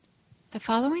The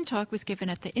following talk was given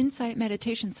at the Insight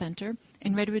Meditation Center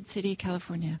in Redwood City,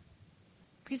 California.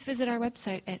 Please visit our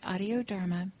website at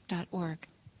audiodharma.org.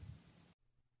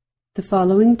 The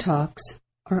following talks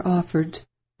are offered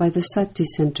by the Sati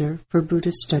Center for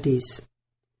Buddhist Studies.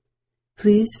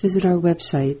 Please visit our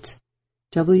website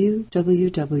www.sati.org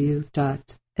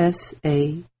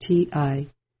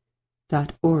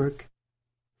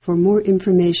for more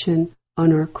information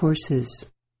on our courses.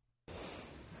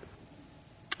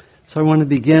 So I want to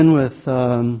begin with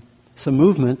some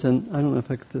movement, and I don't know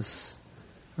if this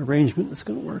arrangement is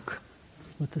going to work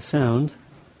with the sound.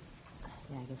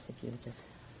 Yeah, I guess if you would just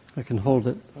I can hold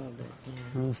it. hold it,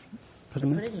 yeah. Put Put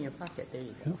it in your pocket, there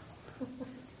you go.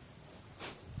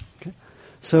 Okay.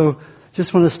 So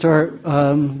just want to start,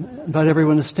 invite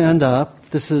everyone to stand up.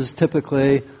 This is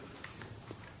typically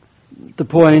the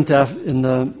point in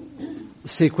the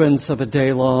sequence of a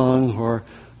day long or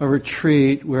a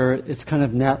retreat where it's kind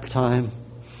of nap time.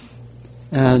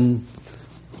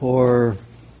 So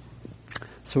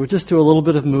we'll just do a little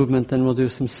bit of movement, then we'll do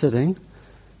some sitting.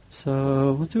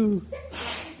 So we'll do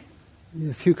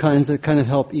a few kinds that kind of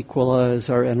help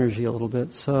equalize our energy a little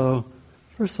bit. So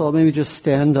first of all, maybe just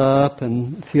stand up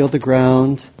and feel the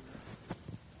ground.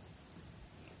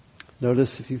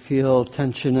 Notice if you feel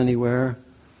tension anywhere.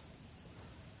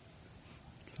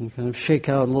 You can kind of shake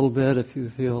out a little bit if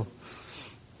you feel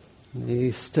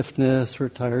any stiffness or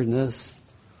tiredness.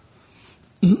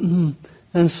 And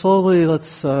slowly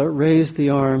let's raise the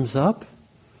arms up.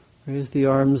 Raise the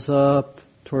arms up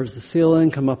towards the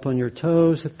ceiling. Come up on your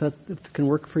toes if it can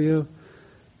work for you.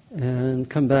 And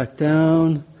come back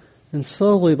down. And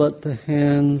slowly let the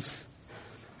hands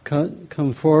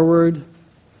come forward.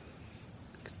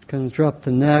 Kind of drop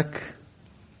the neck.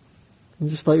 And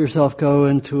just let yourself go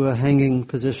into a hanging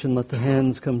position. Let the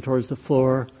hands come towards the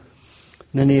floor.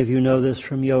 Many of you know this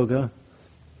from yoga.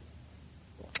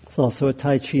 It's also a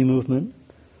Tai Chi movement.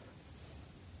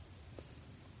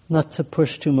 Not to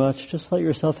push too much, just let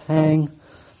yourself hang.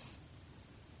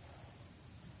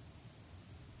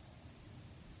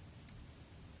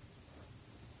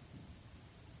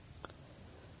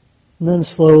 And then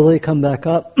slowly come back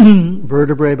up,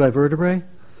 vertebrae by vertebrae.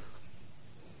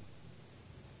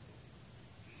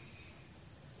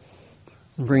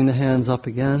 And bring the hands up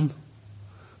again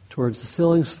towards the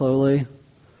ceiling slowly.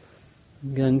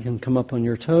 Again, you can come up on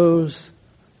your toes,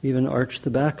 even arch the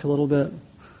back a little bit.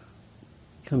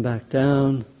 Come back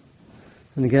down.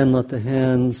 And again, let the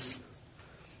hands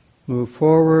move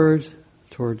forward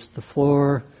towards the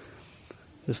floor.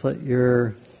 Just let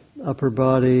your upper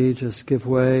body just give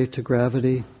way to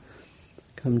gravity.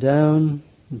 Come down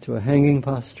into a hanging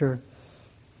posture.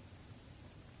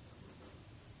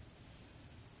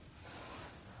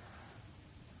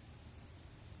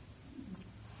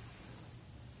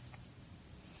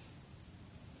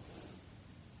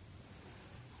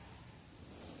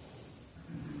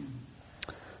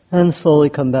 And slowly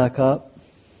come back up.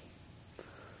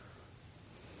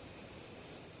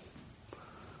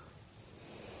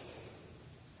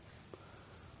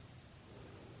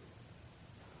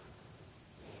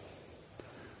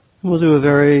 We'll do a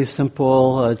very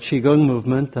simple Qigong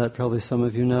movement that probably some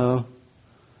of you know.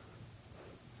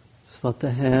 Just let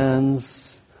the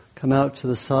hands come out to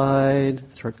the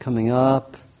side, start coming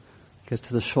up, get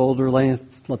to the shoulder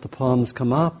length, let the palms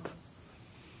come up.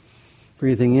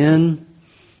 Breathing in.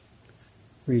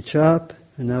 Reach up,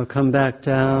 and now come back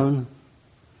down.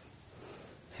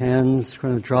 Hands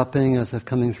kind of dropping as if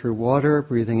coming through water,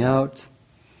 breathing out.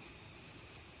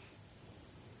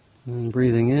 And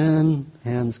breathing in,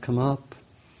 hands come up.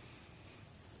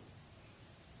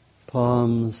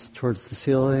 Palms towards the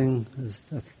ceiling,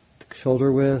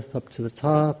 shoulder width up to the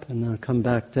top, and now come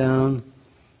back down.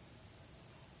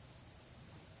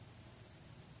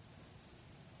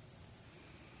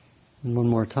 And one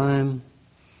more time.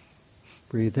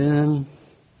 Breathe in,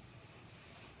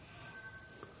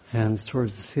 hands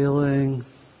towards the ceiling,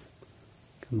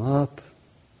 come up,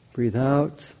 breathe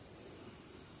out,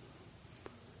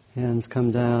 hands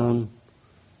come down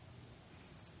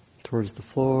towards the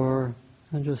floor,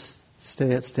 and just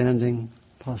stay at standing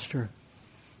posture.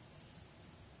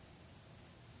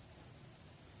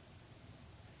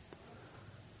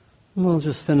 And we'll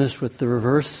just finish with the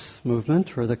reverse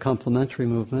movement, or the complementary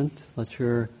movement. Let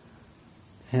your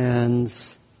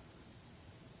hands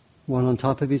one on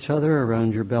top of each other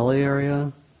around your belly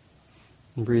area.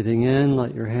 And breathing in,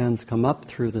 let your hands come up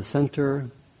through the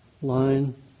center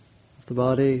line of the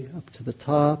body, up to the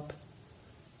top,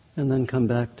 and then come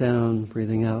back down,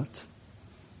 breathing out.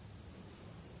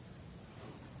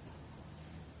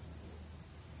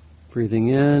 Breathing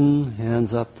in,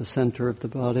 hands up the center of the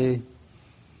body,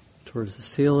 towards the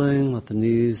ceiling. Let the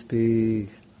knees be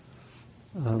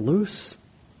loose.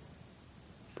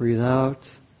 Breathe out.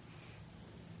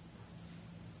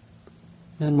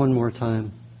 And one more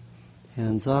time.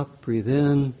 Hands up, breathe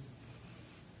in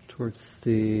towards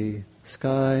the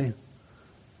sky,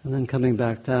 and then coming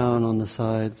back down on the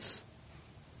sides.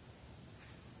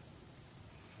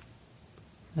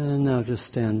 And now just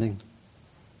standing.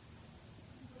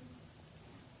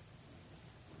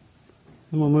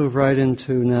 And we'll move right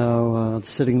into now the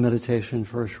sitting meditation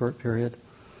for a short period.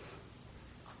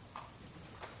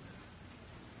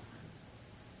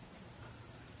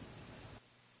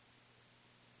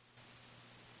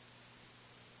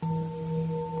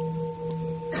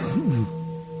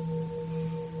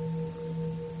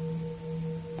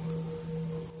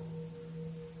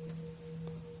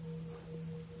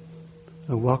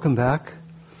 Welcome back.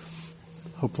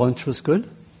 Hope lunch was good.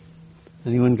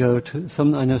 Anyone go to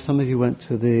some? I know some of you went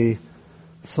to the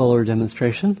solar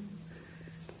demonstration.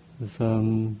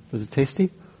 Was it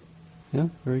tasty? Yeah,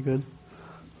 very good.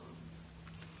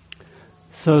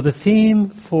 So the theme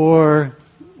for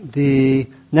the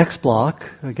next block,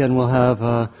 again, we'll have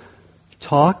a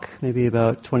talk, maybe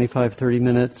about 25, 30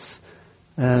 minutes,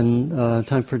 and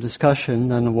time for discussion,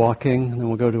 then a walking, and then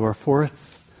we'll go to our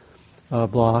fourth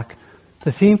block.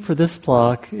 The theme for this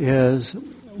block is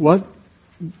what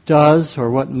does or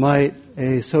what might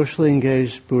a socially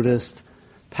engaged Buddhist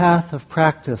path of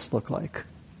practice look like?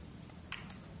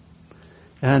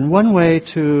 And one way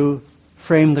to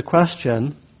frame the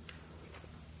question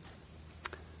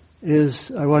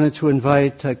is I wanted to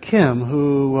invite Kim,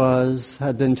 who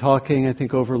had been talking, I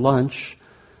think, over lunch.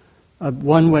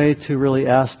 One way to really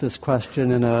ask this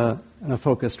question in a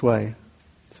focused way.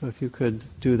 So if you could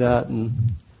do that,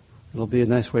 and it'll be a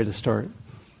nice way to start.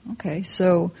 Okay,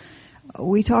 so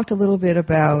we talked a little bit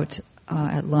about,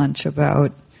 at lunch,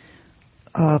 about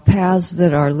paths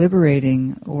that are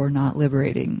liberating or not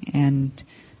liberating. And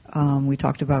we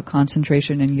talked about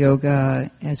concentration in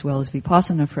yoga as well as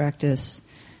vipassana practice.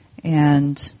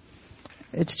 And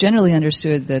it's generally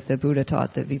understood that the Buddha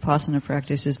taught that vipassana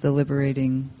practice is the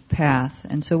liberating path.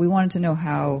 And so we wanted to know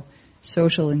how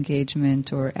social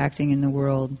engagement or acting in the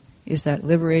world, is that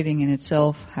liberating in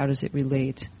itself? How does it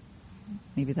relate?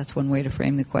 Maybe that's one way to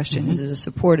frame the question. Mm-hmm. Is it a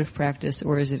supportive practice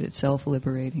or is it itself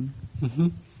liberating? Mm-hmm.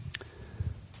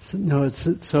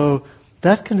 So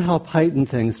that can help heighten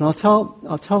things. And I'll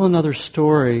tell another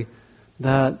story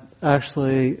that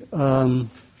actually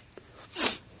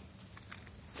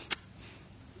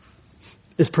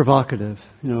is provocative,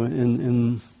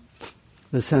 in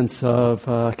the sense of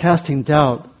casting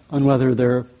doubt on whether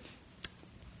there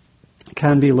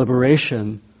can be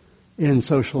liberation in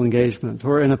social engagement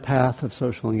or in a path of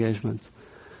social engagement.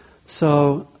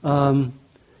 So in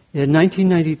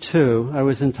 1992, I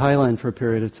was in Thailand for a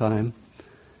period of time,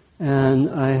 and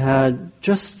I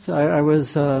was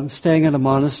staying at a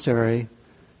monastery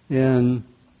in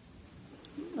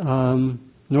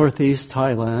northeast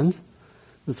Thailand.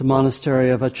 It was the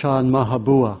monastery of Achan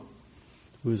Mahabua,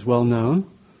 who is well known,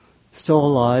 still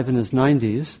alive in his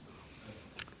 90s.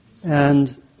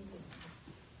 And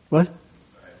what?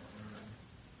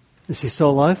 Is he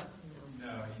still alive? No,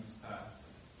 he just passed.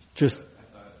 Just. I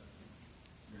thought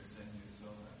you were saying he was still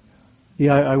alive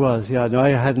now. Yeah, I was. Yeah, no, I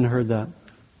hadn't heard that.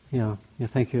 Yeah.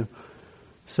 Thank you.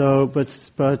 So,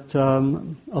 but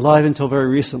alive until very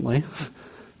recently,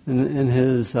 in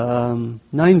his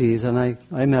 90s, and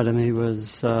I met him. He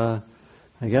was, I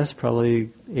guess, probably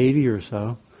 80 or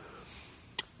so,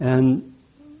 and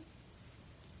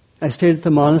I stayed at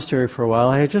the monastery for a while.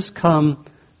 I had just come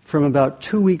from about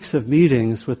 2 weeks of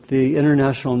meetings with the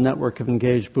International Network of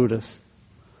Engaged Buddhists.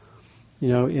 We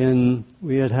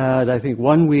had I think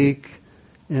 1 week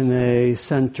in a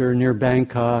center near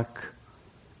Bangkok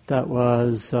that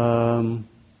was kind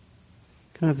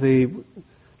of they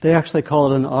actually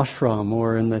call it an ashram,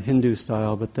 or in the Hindu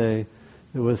style, but it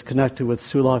was connected with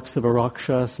Sulak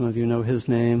Sivaraksha, some of you know his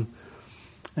name,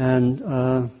 and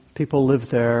people lived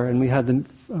there, and we had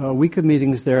a week of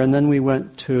meetings there, and then we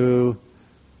went to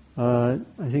I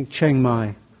think Chiang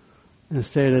Mai, and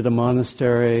stayed at a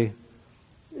monastery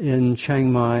in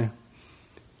Chiang Mai.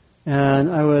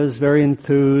 And I was very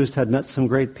enthused, had met some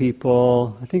great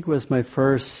people. I think it was my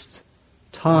first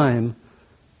time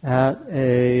at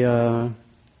a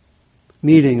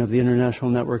meeting of the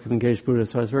International Network of Engaged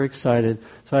Buddhists, so I was very excited.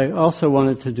 So I also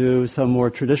wanted to do some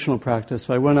more traditional practice,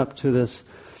 so I went up to this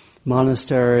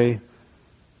monastery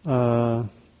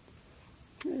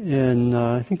in,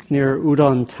 I think, near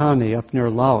Udon Thani, up near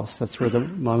Laos. That's where the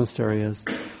monastery is.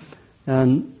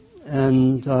 And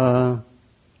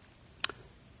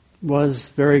was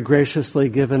very graciously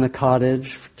given a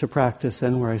cottage to practice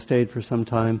in, where I stayed for some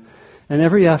time. And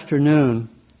every afternoon,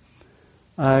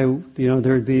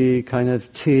 there'd be kind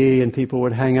of tea, and people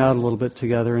would hang out a little bit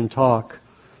together and talk.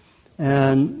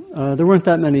 And there weren't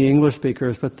that many English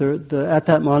speakers, but at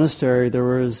that monastery there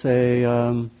was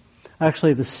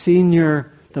actually the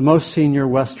most senior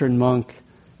Western monk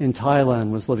in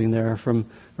Thailand was living there,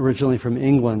 originally from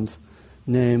England,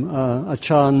 named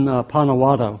Achan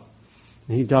Panawado.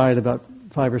 He died about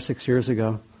 5 or 6 years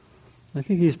ago. I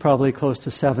think he's probably close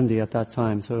to 70 at that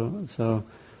time.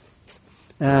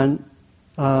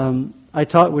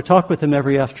 We talk with him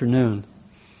every afternoon.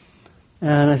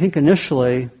 And I think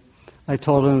initially I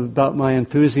told him about my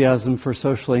enthusiasm for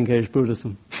socially engaged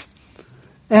Buddhism.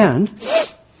 And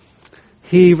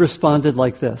he responded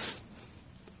like this.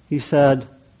 He said,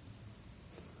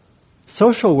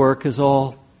 social work is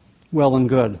all well and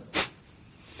good.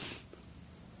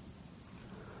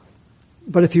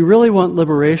 But if you really want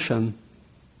liberation,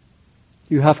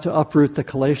 you have to uproot the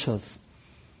kileshas.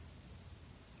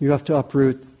 You have to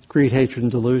uproot greed, hatred,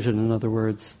 and delusion, in other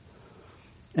words.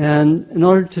 And in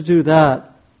order to do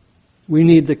that, we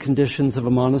need the conditions of a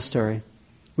monastery.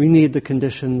 We need the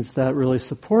conditions that really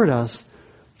support us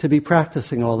to be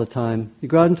practicing all the time. You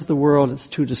go out into the world, it's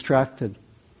too distracting.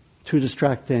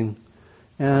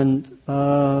 And,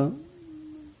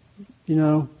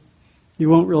 you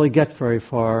won't really get very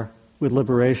far with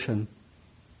liberation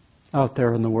out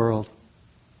there in the world.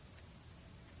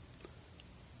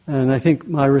 And I think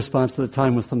my response at the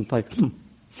time was something like,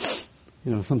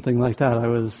 something like that. I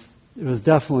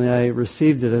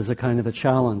received it as a kind of a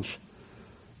challenge,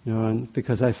 and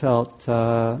because I felt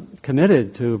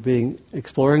committed to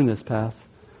exploring this path.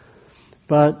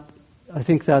 But I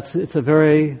think it's a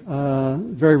very,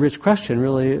 very rich question,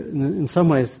 really, in some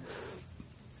ways,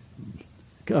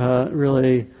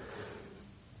 really,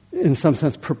 in some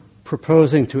sense,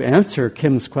 proposing to answer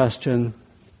Kim's question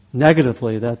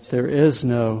negatively, that there is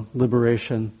no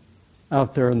liberation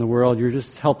out there in the world. You're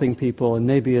just helping people, and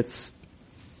maybe it's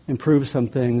improved some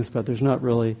things, but there's not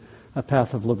really a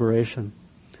path of liberation.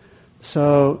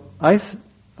 So I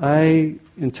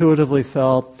intuitively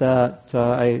felt that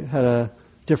I had a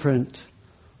different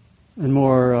and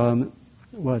more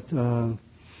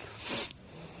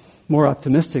more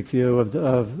optimistic view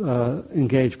of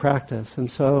engaged practice, and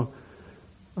so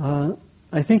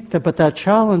I think that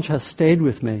challenge has stayed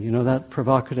with me. That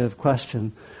provocative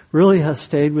question really has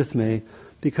stayed with me,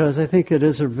 because I think it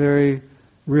is a very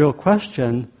real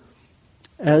question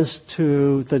as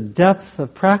to the depth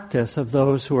of practice of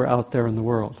those who are out there in the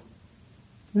world.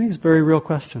 I think it's a very real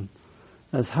question,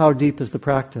 as how deep is the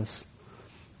practice?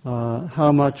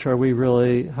 How much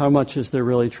is there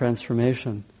really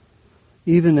transformation?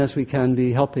 Even as we can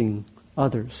be helping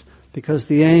others. Because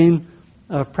the aim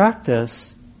of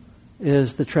practice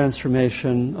is the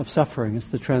transformation of suffering. It's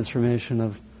the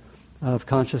transformation of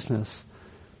consciousness.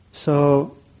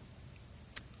 So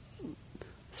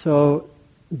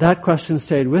that question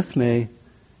stayed with me,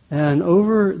 and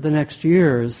over the next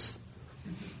years,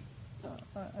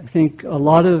 I think a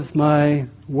lot of my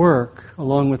work,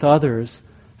 along with others,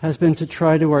 has been to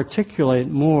try to articulate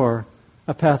more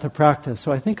a path of practice.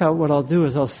 So I think what I'll do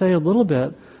is I'll say a little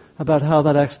bit about how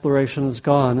that exploration has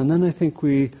gone, and then I think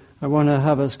I want to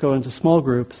have us go into small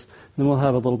groups, and then we'll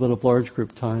have a little bit of large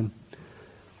group time.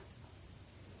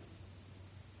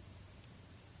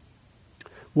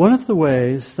 One of the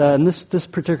ways that, and this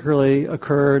particularly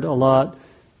occurred a lot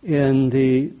in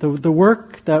the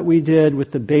work that we did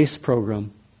with the BASE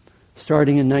program,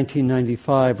 starting in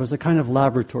 1995, was a kind of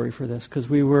laboratory for this, because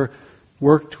we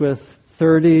worked with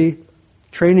 30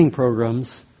 training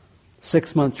programs,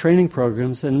 6-month training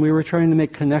programs, and we were trying to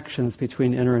make connections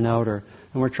between inner and outer.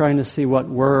 And we're trying to see what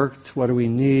worked, what do we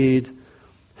need,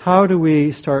 how do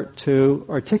we start to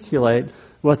articulate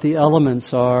what the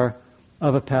elements are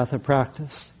of a path of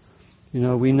practice.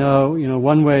 We know,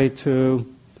 one way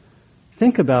to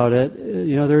think about it,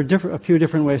 there are a few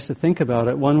different ways to think about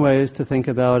it. One way is to think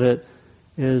about it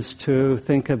is to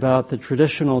think about the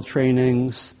traditional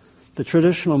trainings. The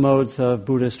traditional modes of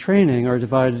Buddhist training are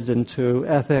divided into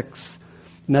ethics,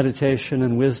 meditation,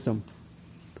 and wisdom.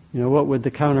 What would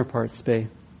the counterparts be?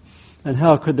 And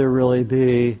how could there really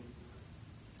be,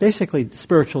 basically,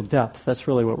 spiritual depth? That's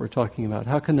really what we're talking about.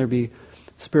 How can there be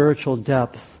spiritual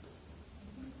depth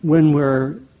when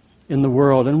we're in the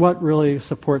world, and what really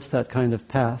supports that kind of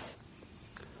path?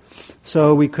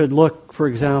 So we could look, for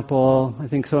example, I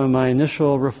think some of my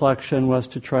initial reflection was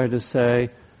to try to say,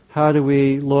 how do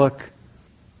we look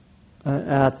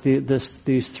at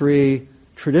these 3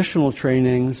 traditional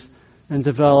trainings and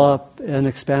develop an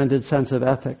expanded sense of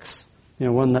ethics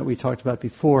one that we talked about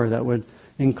before, that would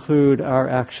include our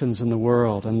actions in the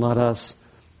world and let us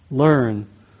learn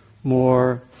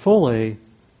more fully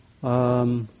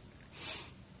who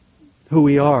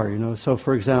we are. So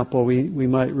for example, we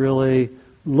might really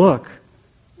look,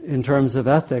 in terms of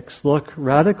ethics, look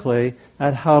radically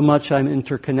at how much I'm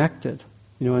interconnected.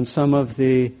 And some of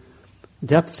the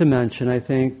depth dimension, I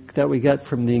think, that we get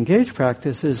from the engaged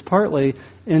practice is partly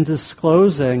in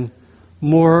disclosing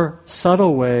more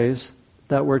subtle ways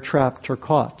that we're trapped or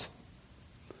caught.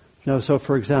 So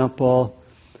for example,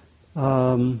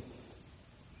 one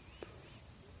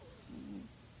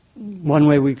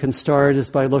way we can start is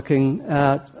by looking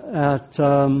at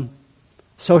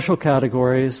social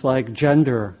categories like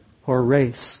gender or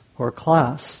race or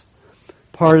class.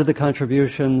 Part of the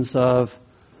contributions of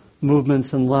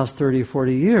movements in the last 30,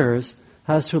 40 years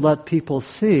has to let people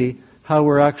see how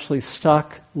we're actually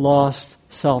stuck, lost,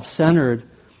 self-centered,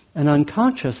 and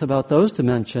unconscious about those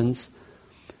dimensions,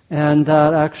 and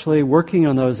that actually working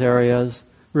on those areas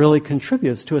really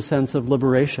contributes to a sense of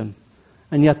liberation.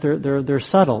 And yet they're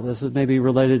subtle. This is maybe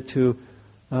related to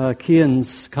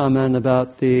Kian's comment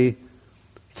about the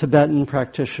Tibetan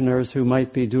practitioners who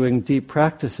might be doing deep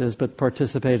practices but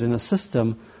participate in a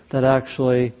system that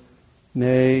actually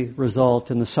may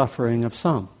result in the suffering of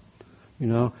some.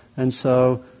 And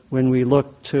so when we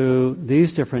look to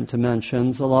these different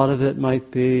dimensions, a lot of it might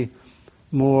be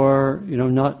more,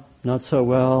 not so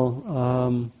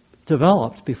well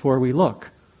developed before we look.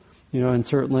 And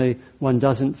certainly one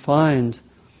doesn't find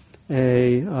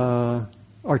a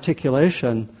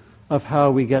articulation of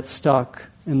how we get stuck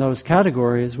in those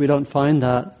categories. We don't find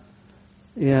that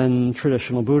in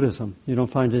traditional Buddhism. We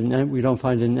don't find it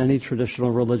in any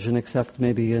traditional religion except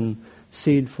maybe in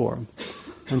seed form.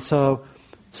 And so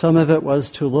some of it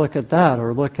was to look at that,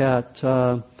 or look at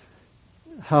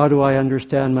how do I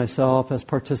understand myself as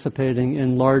participating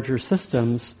in larger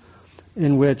systems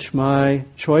in which my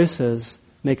choices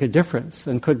make a difference.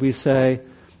 And could we say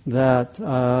that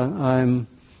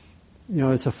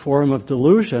it's a form of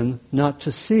delusion not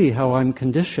to see how I'm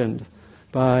conditioned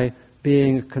by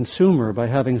being a consumer, by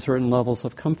having certain levels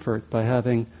of comfort, by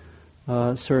having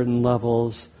certain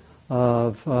levels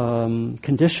of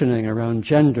conditioning around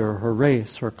gender or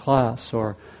race or class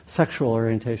or sexual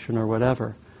orientation or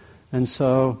whatever. And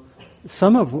so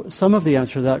some of the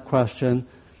answer to that question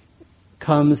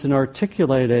comes in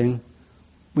articulating,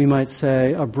 we might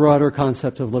say, a broader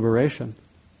concept of liberation.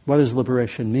 What does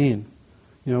liberation mean?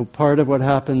 Part of what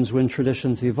happens when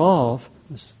traditions evolve,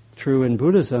 it's true in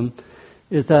Buddhism,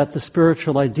 is that the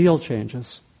spiritual ideal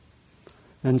changes.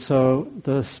 And so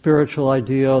the spiritual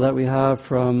ideal that we have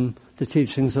from the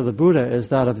teachings of the Buddha is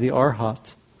that of the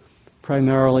Arhat,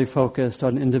 primarily focused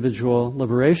on individual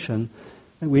liberation.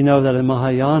 And we know that in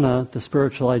Mahayana, the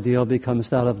spiritual ideal becomes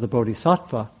that of the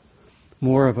Bodhisattva,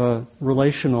 more of a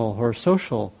relational or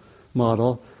social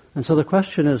model. And so the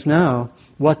question is now,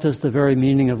 what does the very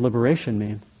meaning of liberation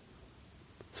mean?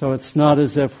 So it's not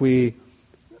as if we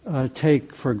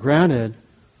take for granted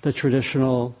the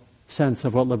traditional sense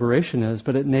of what liberation is,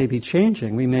 but it may be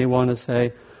changing. We may want to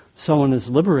say someone is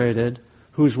liberated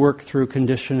who's worked through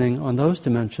conditioning on those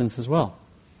dimensions as well.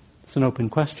 It's an open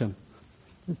question.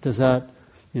 Does that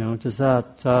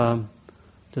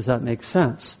make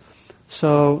sense?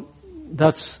 So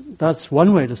that's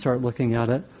one way to start looking at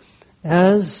it.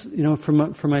 As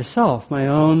for myself, my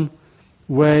own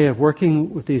way of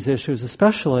working with these issues,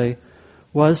 especially,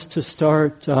 was to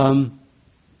start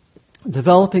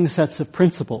developing sets of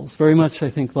principles. Very much, I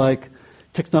think, like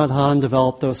Thich Nhat Hanh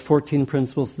developed those 14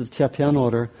 principles of the Tiepian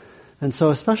order. And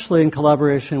so, especially in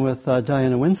collaboration with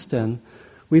Diana Winston,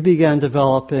 we began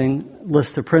developing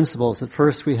lists of principles. At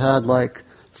first, we had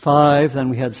 5, then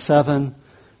we had 7.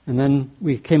 And then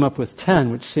we came up with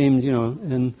 10, which seemed,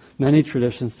 in many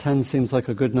traditions, 10 seems like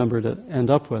a good number to end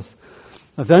up with.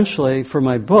 Eventually, for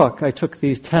my book, I took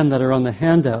these 10 that are on the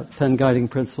handout, 10 Guiding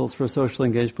Principles for Socially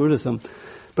Engaged Buddhism.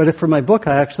 But for my book,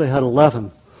 I actually had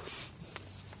 11.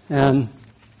 And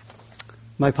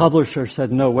my publisher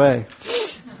said, no way.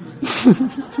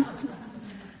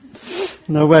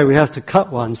 No way, we have to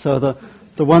cut one. So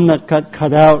the one that got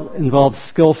cut out involved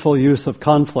skillful use of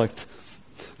conflict.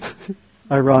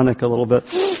 Ironic a little bit.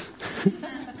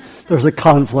 There's a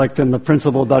conflict, and the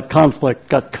principle about conflict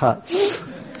got cut.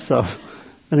 So,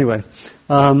 anyway,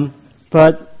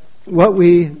 but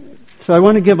so I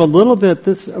want to give a little bit.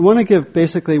 I want to give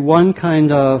basically one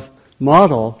kind of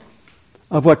model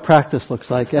of what practice looks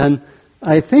like, and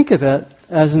I think of it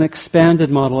as an expanded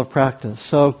model of practice.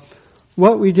 So,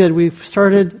 what we did, we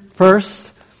started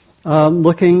first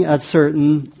looking at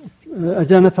certain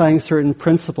identifying certain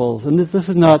principles. And this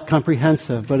is not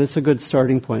comprehensive, but it's a good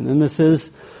starting point. And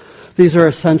these are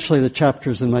essentially the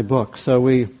chapters in my book. So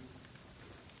we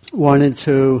wanted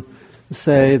to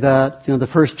say that, the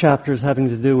first chapter is having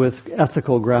to do with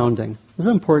ethical grounding. This is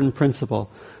an important principle.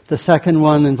 The second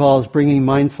one involves bringing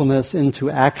mindfulness into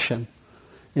action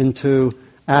and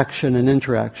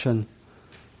interaction.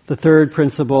 The third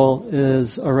principle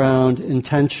is around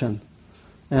intention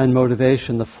and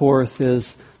motivation. The fourth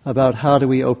is about how do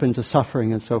we open to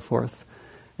suffering and so forth.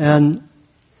 And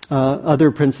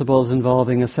other principles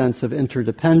involving a sense of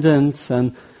interdependence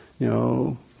and,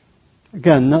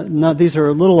 again, not these are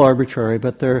a little arbitrary,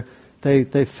 but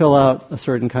they fill out a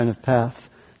certain kind of path.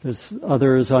 There's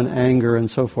others on anger and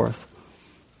so forth.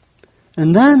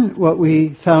 And then what we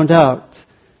found out,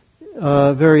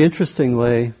 very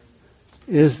interestingly,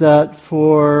 is that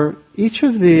for each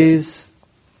of these,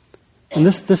 and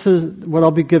this is what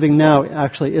I'll be giving now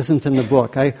actually isn't in the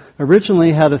book. I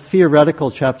originally had a theoretical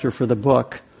chapter for the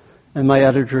book, and my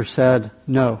editor said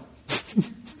no.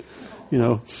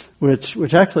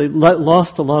 Which actually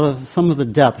lost some of the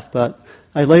depth, but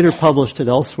I later published it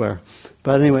elsewhere.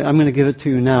 But anyway, I'm going to give it to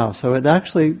you now. So it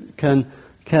actually can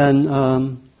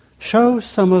show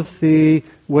some of the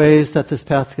ways that this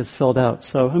path gets filled out.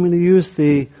 So I'm going to use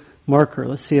the marker.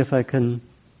 Let's see if I can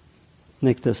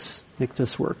make this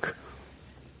work.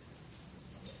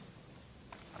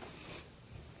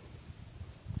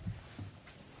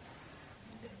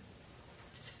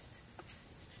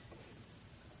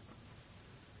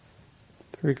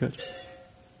 Very good.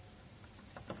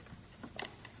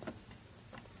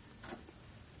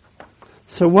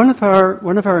 So one of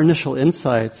our initial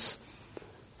insights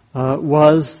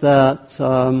was that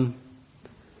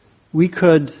we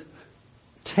could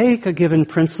take a given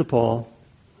principle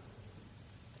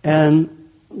and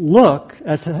look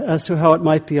as to how it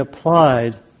might be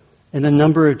applied in a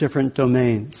number of different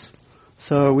domains.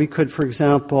 So we could, for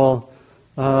example,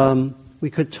 we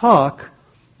could talk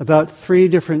about 3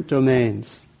 different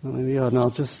domains. And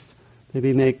I'll just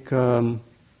maybe make a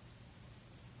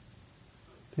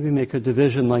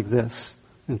division like this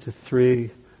into 3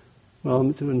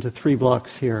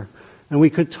 blocks here. And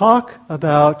we could talk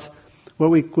about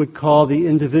what we would call the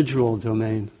individual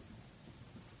domain.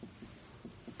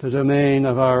 The domain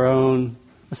of our own,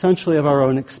 essentially of our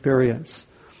own experience.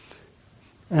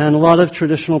 And a lot of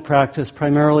traditional practice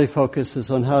primarily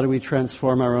focuses on how do we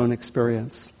transform our own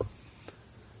experience.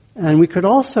 And we could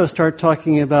also start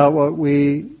talking about what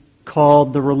we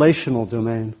called the relational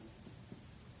domain.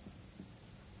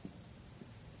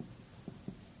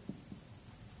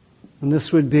 And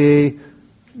this would be,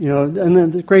 and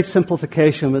then the great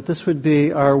simplification, but this would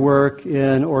be our work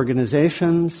in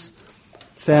organizations,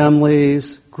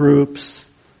 families, groups,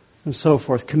 and so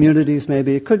forth, communities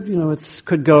maybe. It could, it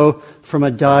could go from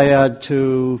a dyad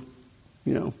to,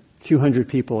 a few hundred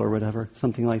people or whatever,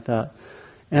 something like that.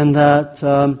 And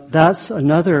that's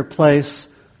another place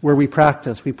where we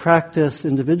practice. We practice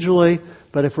individually,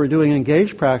 but if we're doing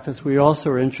engaged practice, we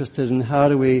also are interested in how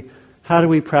do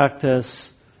we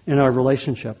practice in our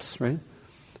relationships, right?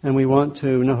 And we want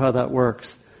to know how that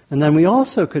works. And then we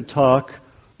also could talk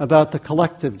about the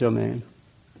collective domain.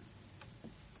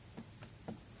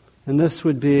 And this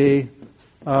would be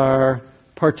our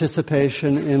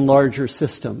participation in larger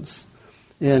systems,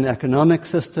 in economic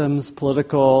systems,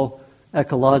 political,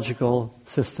 ecological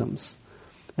systems.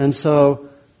 And so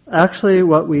actually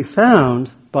what we found,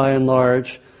 by and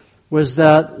large, was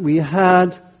that we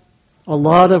had a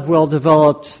lot of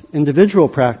well-developed individual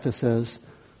practices,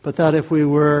 but that if we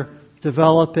were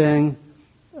developing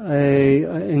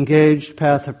an engaged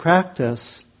path of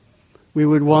practice, we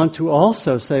would want to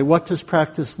also say, what does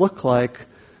practice look like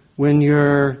when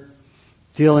you're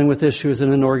dealing with issues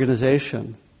in an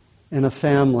organization, in a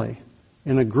family,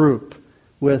 in a group,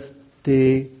 with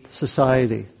the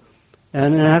society?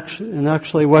 And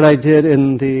actually what I did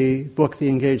in the book, The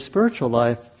Engaged Spiritual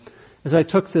Life, is I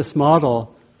took this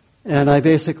model and I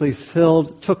basically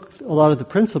took a lot of the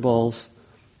principles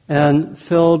and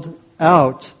filled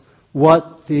out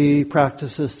what the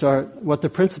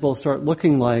principles start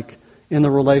looking like in the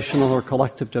relational or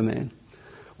collective domain.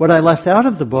 What I left out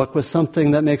of the book was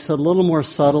something that makes it a little more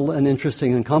subtle and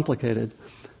interesting and complicated,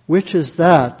 which is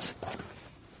that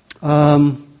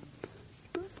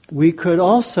we could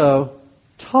also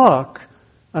talk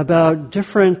about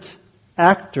different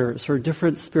actors or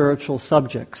different spiritual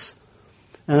subjects.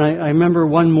 And I remember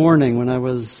one morning when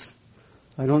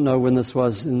I don't know when this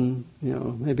was,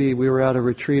 maybe we were at a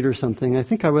retreat or something. I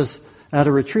think I was at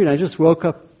a retreat. I just woke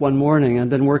up one morning and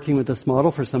been working with this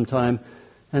model for some time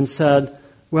and said,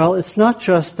 well, it's not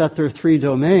just that there are 3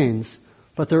 domains,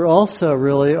 but there also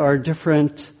really are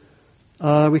different,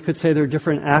 we could say they're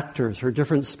different actors or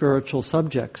different spiritual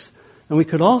subjects. And we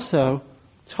could also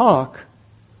talk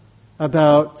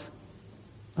about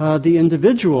the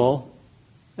individual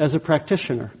as a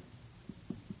practitioner.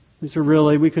 These are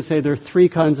really, we could say there are three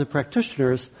kinds of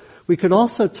practitioners. We could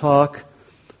also talk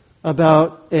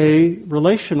about a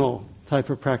relational type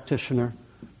of practitioner.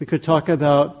 We could talk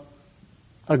about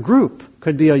a group,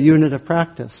 could be a unit of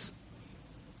practice.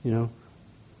 You know,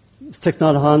 Thich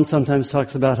Nhat Hanh sometimes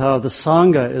talks about how the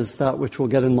Sangha is that which will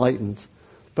get enlightened.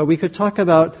 But we could talk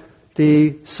about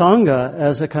the Sangha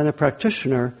as a kind of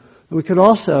practitioner. We could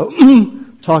also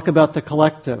talk about the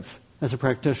collective as a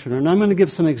practitioner. And I'm going to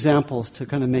give some examples to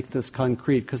kind of make this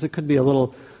concrete, because it could be a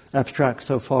little abstract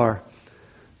so far.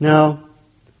 Now,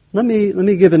 let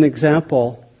me give an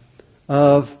example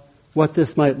of what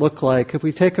this might look like. If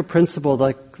we take a principle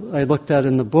like I looked at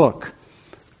in the book,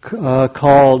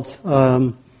 called,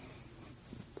 one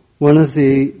of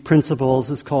the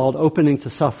principles is called opening to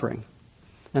suffering.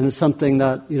 And it's something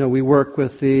that, we work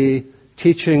with the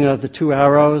teaching of the 2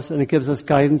 arrows, and it gives us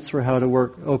guidance for how to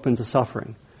work open to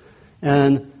suffering.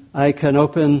 And I could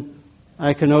open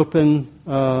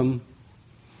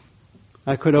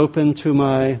to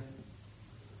my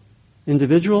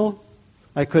individual.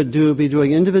 I could be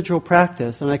doing individual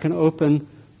practice, and I can open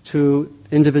to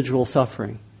individual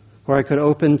suffering, or I could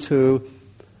open to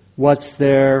what's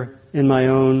there in my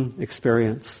own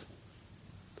experience.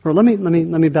 Or let me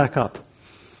back up.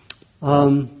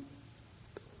 Let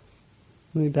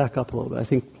me back up a little bit. I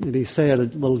think maybe say it a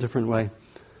little different way.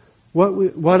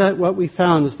 What we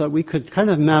found is that we could kind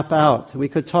of map out. We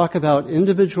could talk about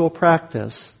individual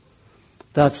practice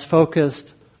that's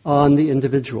focused on the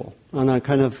individual, on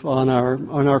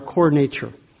our core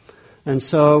nature. And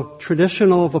so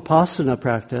traditional Vipassana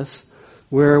practice,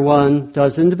 where one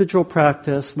does individual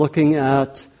practice looking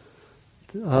at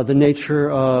the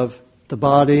nature of the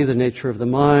body, the nature of the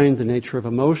mind, the nature of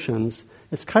emotions,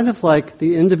 it's kind of like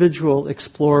the individual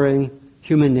exploring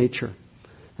human nature.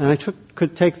 And I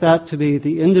could take that to be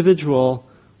the individual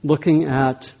looking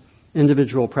at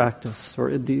individual practice,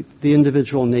 or the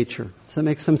individual nature. Does that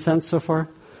make some sense so far?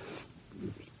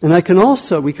 And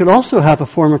we could also have a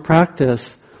form of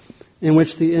practice in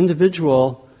which the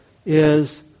individual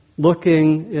is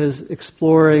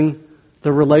exploring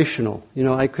the relational.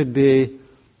 I could be,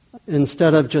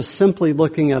 instead of just simply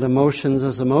looking at emotions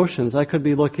as emotions, I could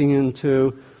be looking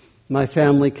into my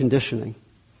family conditioning.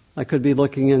 I could be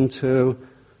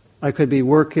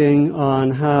working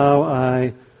on how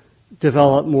I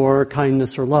develop more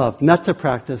kindness or love. Metta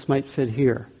practice might fit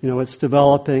here.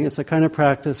 It's a kind of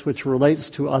practice which relates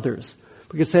to others.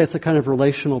 We could say it's a kind of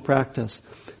relational practice,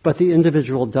 but the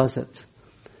individual does it.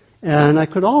 And I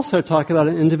could also talk about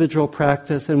an individual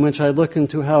practice in which I look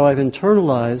into how I've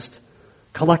internalized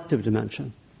collective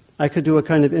dimension. I could do a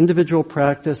kind of individual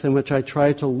practice in which I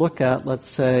try to look at, let's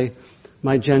say,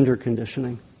 my gender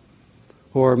conditioning,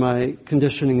 or my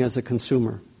conditioning as a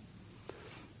consumer.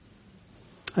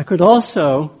 I could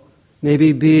also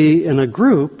maybe be in a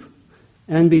group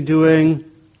and be doing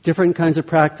different kinds of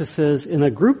practices in a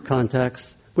group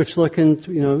context, which look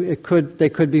into, they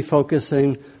could be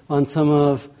focusing on some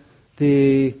of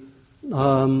the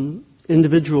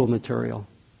individual material,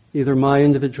 either my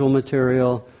individual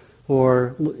material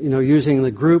or, using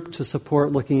the group to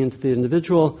support looking into the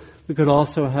individual. We could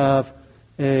also have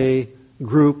a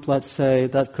group, let's say,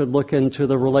 that could look into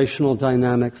the relational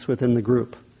dynamics within the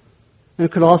group. And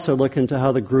it could also look into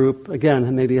how the group,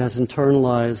 again, maybe has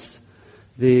internalized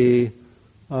the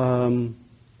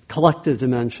collective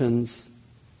dimensions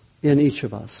in each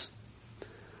of us.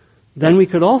 Then we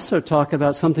could also talk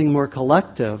about something more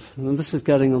collective. And this is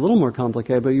getting a little more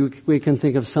complicated, but we can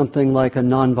think of something like a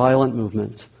nonviolent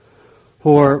movement.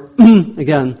 Or,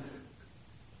 again,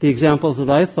 the examples that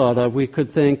I thought of, we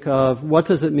could think of what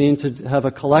does it mean to have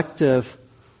a collective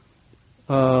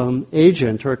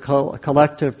agent or a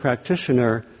collective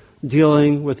practitioner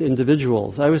dealing with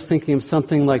individuals. I was thinking of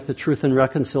something like the Truth and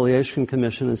Reconciliation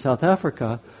Commission in South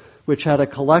Africa, which had a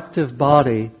collective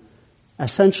body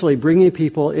essentially bringing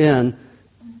people in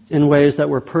ways that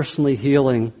were personally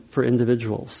healing for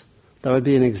individuals. That would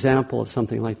be an example of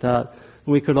something like that.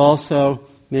 And we could also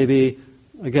maybe,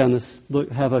 again,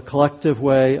 have a collective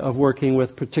way of working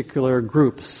with particular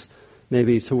groups,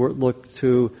 maybe to look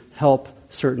to help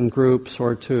certain groups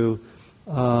or to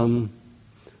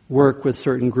work with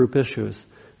certain group issues.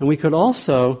 And we could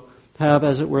also have,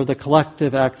 as it were, the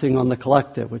collective acting on the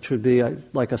collective, which would be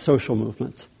like a social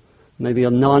movement. Maybe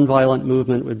a nonviolent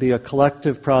movement would be a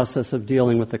collective process of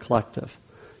dealing with the collective.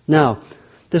 Now,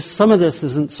 some of this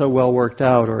isn't so well worked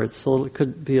out, or it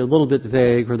could be a little bit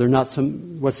vague, or they're not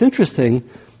some. What's interesting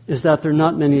is that there are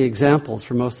not many examples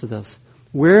for most of this.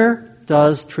 Where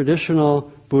does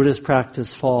traditional Buddhist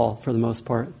practice fall for the most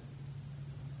part?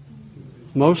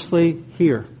 Mostly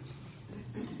here,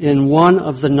 in one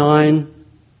of the 9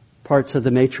 parts of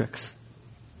the matrix.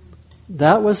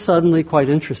 That was suddenly quite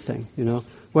interesting.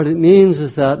 What it means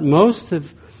is that most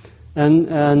of,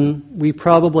 and we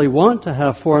probably want to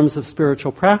have forms of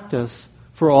spiritual practice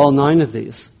for all 9 of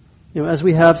these. As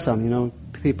we have some,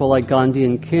 people like Gandhi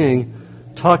and King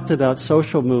talked about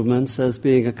social movements as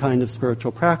being a kind of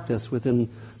spiritual practice within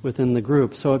the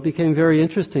group. So it became very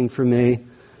interesting for me,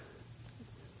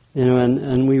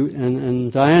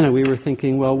 and Diana, we were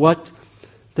thinking, well, what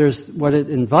it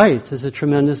invites is a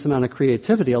tremendous amount of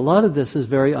creativity. A lot of this is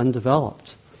very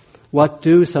undeveloped. What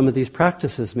do some of these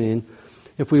practices mean?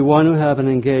 If we want to have an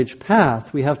engaged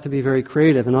path, we have to be very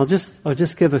creative. And I'll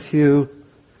just give a few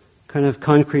kind of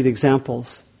concrete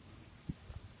examples.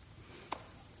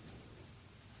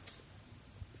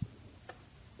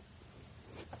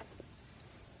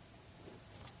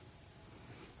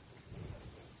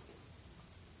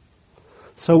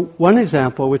 So one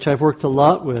example, which I've worked a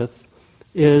lot with,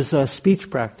 is speech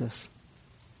practice.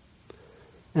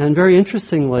 And very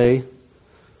interestingly,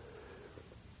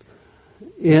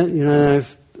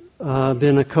 I've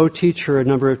been a co-teacher a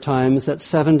number of times at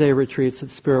 7-day retreats at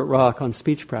Spirit Rock on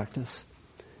speech practice.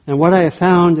 And what I have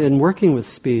found in working with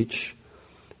speech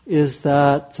is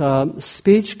that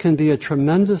speech can be a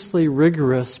tremendously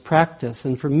rigorous practice.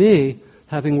 And for me,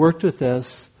 having worked with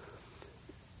this,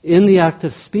 in the act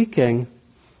of speaking,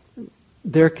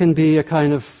 there can be a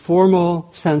kind of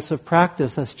formal sense of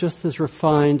practice that's just as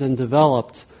refined and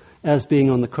developed as being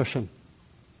on the cushion.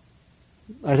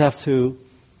 I'd have to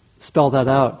spell that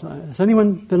out. Has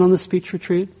anyone been on the speech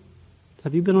retreat?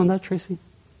 Have you been on that, Tracy?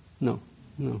 No.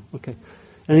 Okay.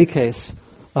 In any case,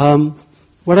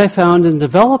 what I found in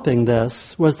developing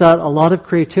this was that a lot of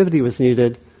creativity was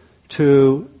needed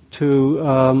to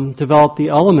develop the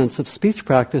elements of speech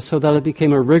practice so that it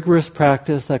became a rigorous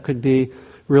practice that could be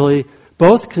really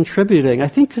both contributing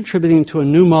to a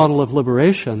new model of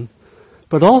liberation,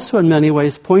 but also in many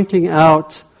ways pointing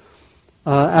out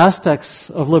aspects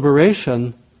of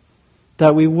liberation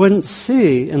that we wouldn't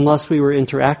see unless we were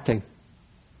interacting.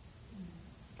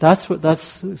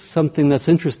 That's something that's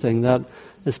interesting. That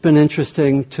it's been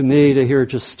interesting to me to hear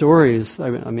just stories. I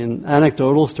mean,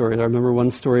 anecdotal stories. I remember one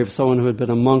story of someone who had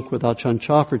been a monk with Ajahn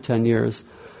Chah for 10 years,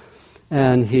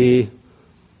 and he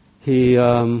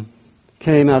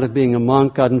came out of being a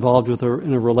monk, got involved with her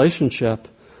in a relationship,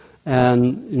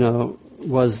 and it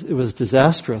was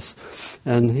disastrous.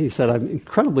 And he said, "I'm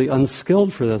incredibly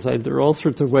unskilled for this. There are all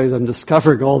sorts of ways I'm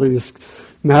discovering all these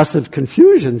massive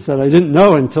confusions that I didn't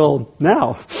know until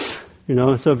now."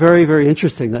 So very, very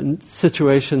interesting that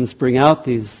situations bring out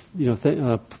these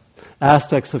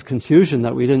aspects of confusion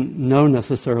that we didn't know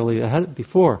necessarily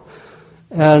before.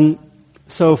 And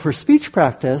so for speech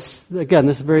practice, again,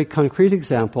 this is a very concrete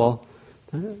example.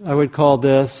 I would call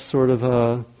this sort of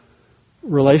a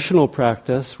relational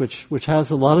practice, which has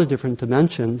a lot of different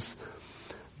dimensions.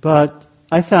 But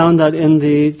I found that in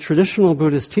the traditional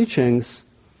Buddhist teachings,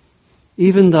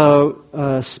 even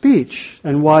though speech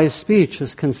and wise speech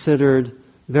is considered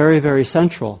very, very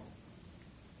central,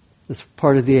 it's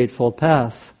part of the Eightfold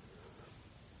Path,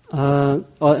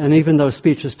 and even though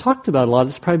speech is talked about a lot,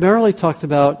 it's primarily talked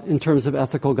about in terms of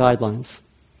ethical guidelines.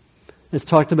 It's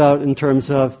talked about in terms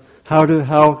of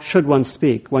how should one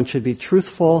speak. One should be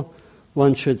truthful,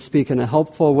 one should speak in a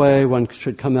helpful way, one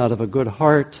should come out of a good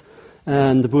heart,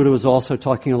 and the Buddha was also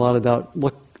talking a lot about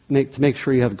to make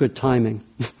sure you have good timing.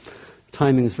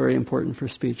 Timing is very important for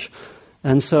speech.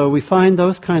 And so we find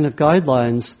those kind of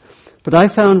guidelines. But I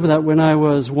found that when I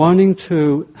was wanting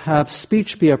to have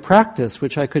speech be a practice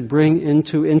which I could bring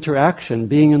into interaction,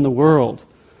 being in the world,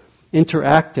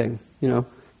 interacting,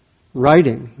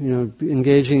 writing,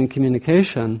 engaging in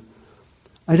communication,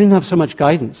 I didn't have so much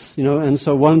guidance, and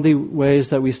so one of the ways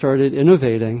that we started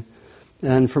innovating,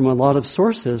 and from a lot of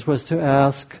sources, was to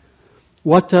ask,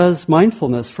 what does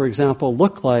mindfulness, for example,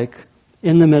 look like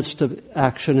in the midst of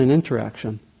action and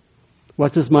interaction?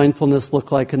 What does mindfulness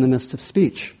look like in the midst of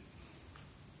speech?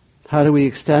 How do we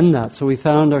extend that? So we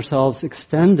found ourselves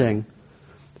extending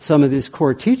some of these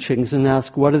core teachings and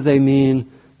ask, what do they mean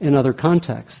in other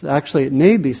contexts? Actually, it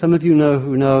may be, some of you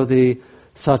who know the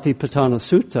Satipatthana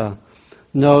Sutta,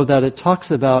 know that it talks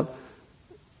about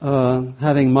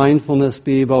having mindfulness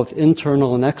be both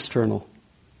internal and external.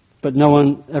 But no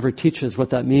one ever teaches what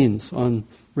that means on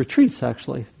retreats,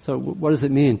 actually. So what does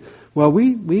it mean? Well,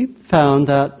 we found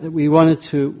that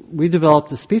we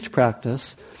developed a speech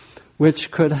practice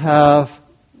which could have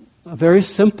a very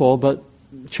simple but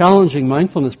challenging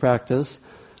mindfulness practice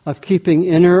of keeping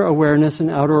inner awareness and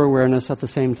outer awareness at the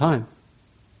same time.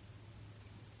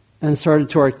 And started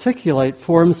to articulate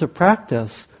forms of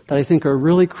practice that I think are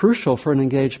really crucial for an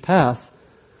engaged path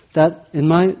that,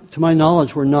 to my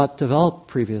knowledge, were not developed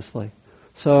previously.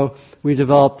 So we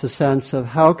developed a sense of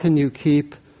how can you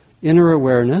keep inner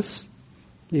awareness,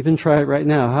 even try it right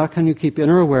now, how can you keep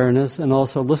inner awareness and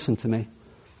also listen to me?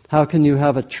 How can you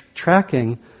have a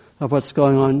tracking of what's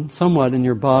going on somewhat in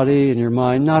your body and your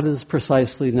mind, not as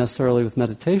precisely necessarily with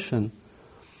meditation,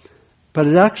 but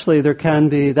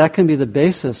that can be the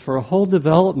basis for a whole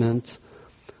development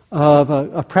of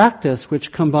a practice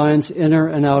which combines inner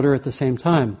and outer at the same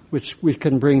time, which we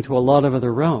can bring to a lot of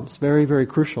other realms. Very, very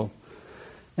crucial.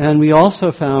 And we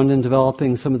also found in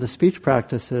developing some of the speech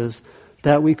practices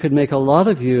that we could make a lot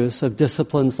of use of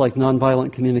disciplines like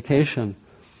nonviolent communication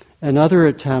and other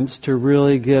attempts to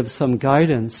really give some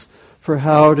guidance for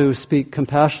how to speak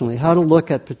compassionately, how to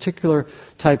look at particular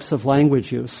types of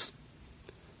language use.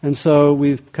 And so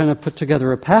we've kind of put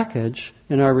together a package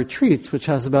in our retreats, which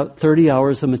has about 30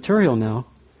 hours of material now,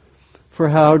 for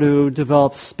how to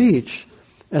develop speech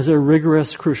as a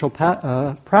rigorous, crucial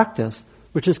practice,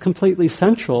 which is completely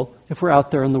central if we're out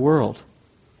there in the world.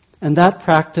 And that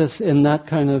practice in that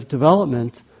kind of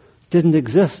development didn't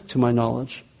exist, to my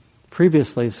knowledge,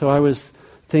 previously. So I was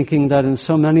thinking that in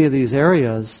so many of these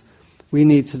areas, we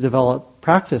need to develop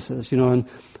practices, and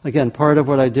again, part of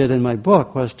what I did in my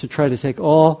book was to try to take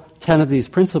all 10 of these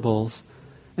principles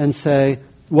and say,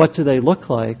 what do they look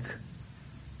like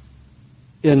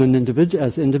in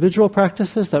as individual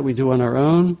practices that we do on our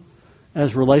own,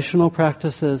 as relational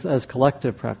practices, as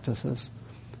collective practices?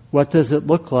 What does it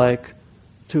look like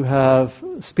to have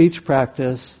speech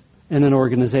practice in an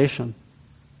organization?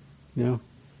 And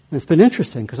it's been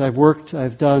interesting because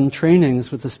I've done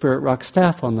trainings with the Spirit Rock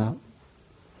staff on that.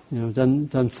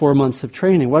 Done 4 months of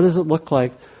training. What does it look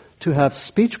like to have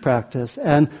speech practice?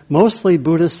 And mostly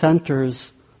Buddhist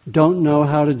centers don't know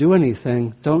how to do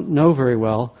anything, don't know very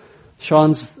well.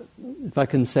 Sean's, if I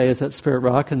can say, is at Spirit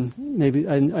Rock, and maybe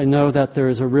I know that there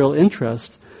is a real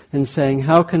interest in saying,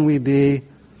 how can we be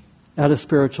at a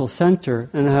spiritual center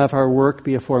and have our work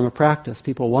be a form of practice?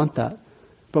 People want that.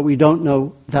 But we don't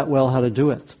know that well how to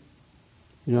do it.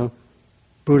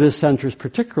 Buddhist centers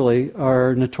particularly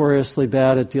are notoriously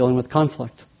bad at dealing with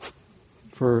conflict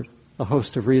for a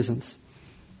host of reasons.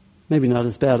 Maybe not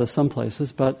as bad as some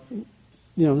places, but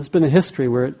there's been a history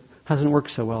where it hasn't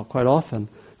worked so well quite often.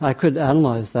 I could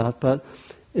analyze that, but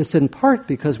it's in part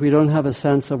because we don't have a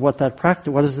sense of what that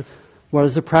practice, what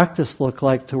does the practice look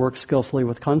like to work skillfully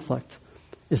with conflict?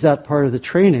 Is that part of the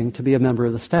training to be a member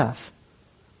of the staff?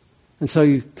 And so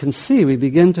you can see we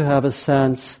begin to have a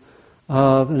sense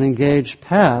of an engaged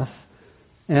path,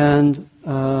 and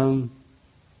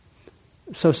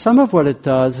so some of what it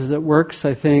does is it works,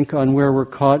 I think, on where we're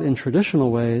caught in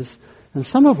traditional ways, and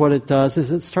some of what it does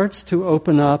is it starts to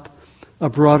open up a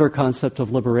broader concept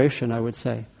of liberation, I would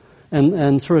say,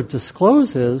 and sort of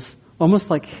discloses almost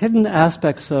like hidden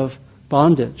aspects of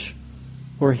bondage,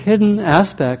 or hidden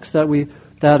aspects that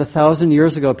 1,000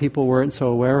 years ago people weren't so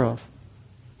aware of.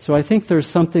 So I think there's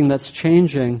something that's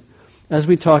changing. As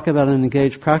we talk about an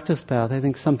engaged practice path, I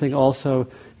think something also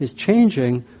is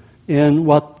changing in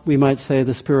what we might say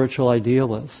the spiritual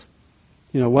ideal is.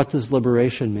 What does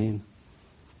liberation mean?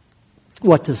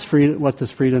 What does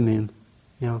freedom mean?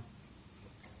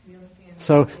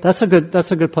 So that's a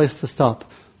good place to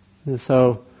stop. And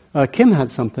so Kim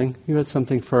had something. You had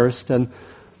something first, and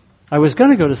I was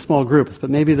going to go to small groups, but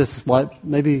maybe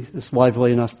it's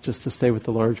lively enough just to stay with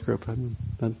the large group.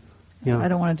 I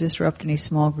don't want to disrupt any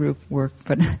small group work,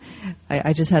 but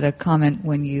I just had a comment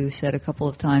when you said a couple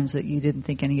of times that you didn't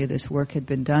think any of this work had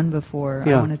been done before.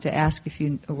 Yeah. I wanted to ask if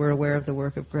you were aware of the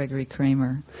work of Gregory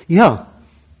Kramer. Yeah.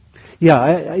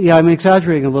 I'm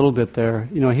exaggerating a little bit there.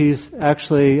 He's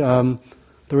actually, there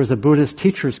was a Buddhist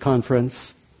teachers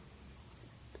conference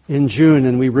in June,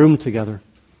 and we roomed together.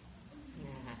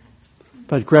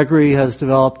 But Gregory has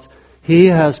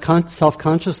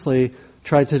self-consciously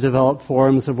tried to develop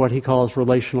forms of what he calls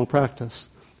relational practice.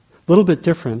 A little bit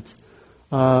different.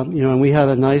 And we had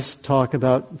a nice talk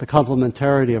about the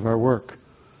complementarity of our work.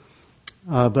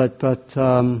 I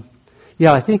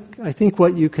think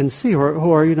what you can see,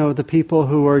 who are the people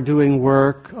who are doing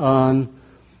work on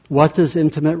what does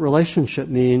intimate relationship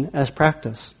mean as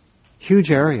practice.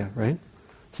 Huge area, right?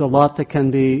 There's a lot that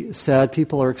can be said.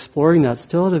 People are exploring that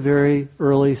still at a very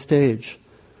early stage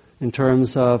in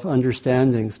terms of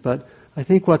understandings. But I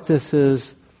think what this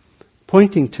is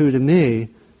pointing to me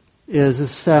is a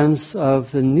sense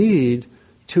of the need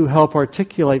to help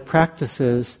articulate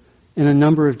practices in a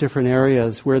number of different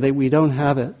areas where we don't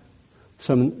have it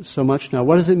so much now.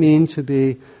 What does it mean to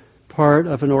be part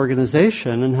of an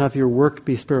organization and have your work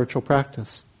be spiritual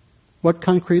practice? What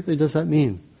concretely does that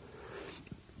mean?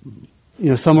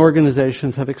 Some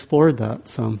organizations have explored that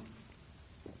some,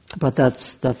 but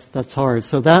that's hard.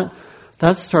 So that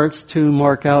starts to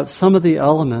mark out some of the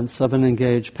elements of an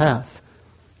engaged path.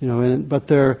 But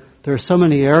there are so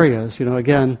many areas.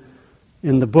 Again,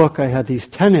 in the book I had these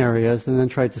 10 areas and then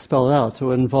tried to spell it out.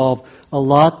 So it involved a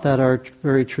lot that are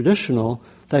very traditional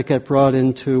that get brought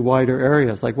into wider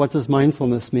areas. Like, what does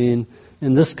mindfulness mean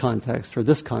in this context, or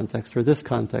this context, or this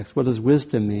context? What does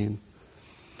wisdom mean?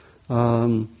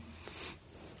 What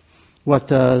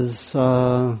does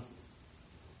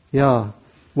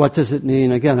it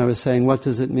mean? Again, I was saying, what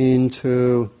does it mean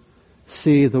to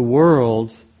see the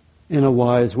world in a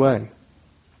wise way?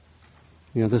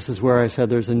 This is where I said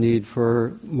there's a need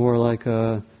for more like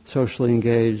a socially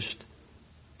engaged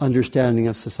understanding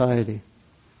of society.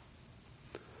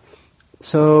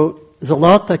 So there's a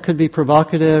lot that could be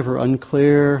provocative or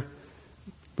unclear.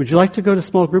 Would you like to go to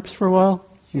small groups for a while?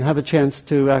 You have a chance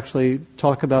to actually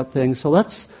talk about things. So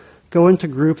let's go into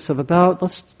groups of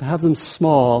let's have them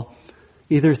small,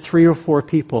 either 3 or 4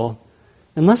 people.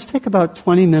 And let's take about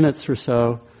 20 minutes or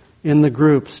so in the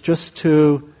groups just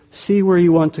to see where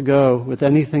you want to go with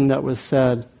anything that was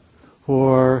said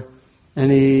or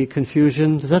any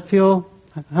confusion. Does that feel?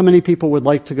 How many people would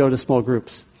like to go to small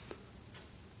groups?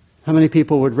 How many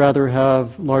people would rather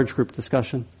have large group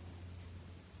discussion?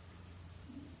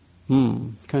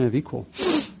 Kind of equal.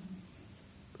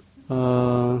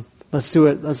 Let's do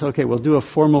it. That's okay. We'll do a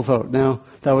formal vote. Now,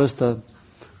 that was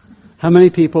how many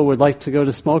people would like to go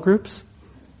to small groups?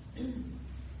 I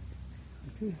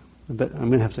bet I'm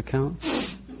going to have to count.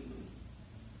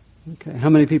 Okay. How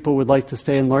many people would like to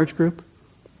stay in large group?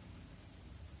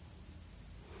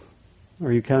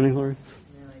 Are you counting, Lori?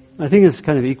 No, I think it's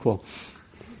kind of equal.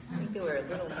 I think there were a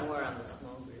little more on the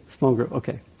small group. Small group,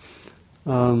 okay.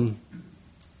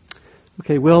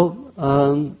 Okay, we'll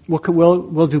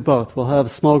do both. We'll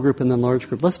have small group and then large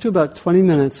group. Let's do about 20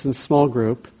 minutes in small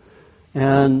group,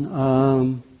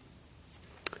 and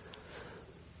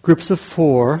groups of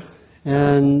 4,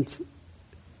 and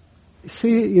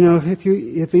see,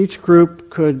 if each group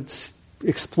could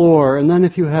explore, and then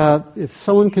if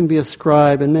someone can be a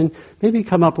scribe, and then maybe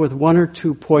come up with 1 or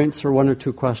 2 points or 1 or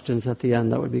 2 questions at the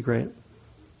end, that would be great.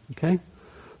 Okay?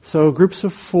 So groups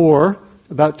of 4,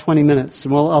 about 20 minutes,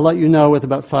 and I'll let you know with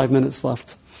about 5 minutes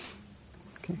left.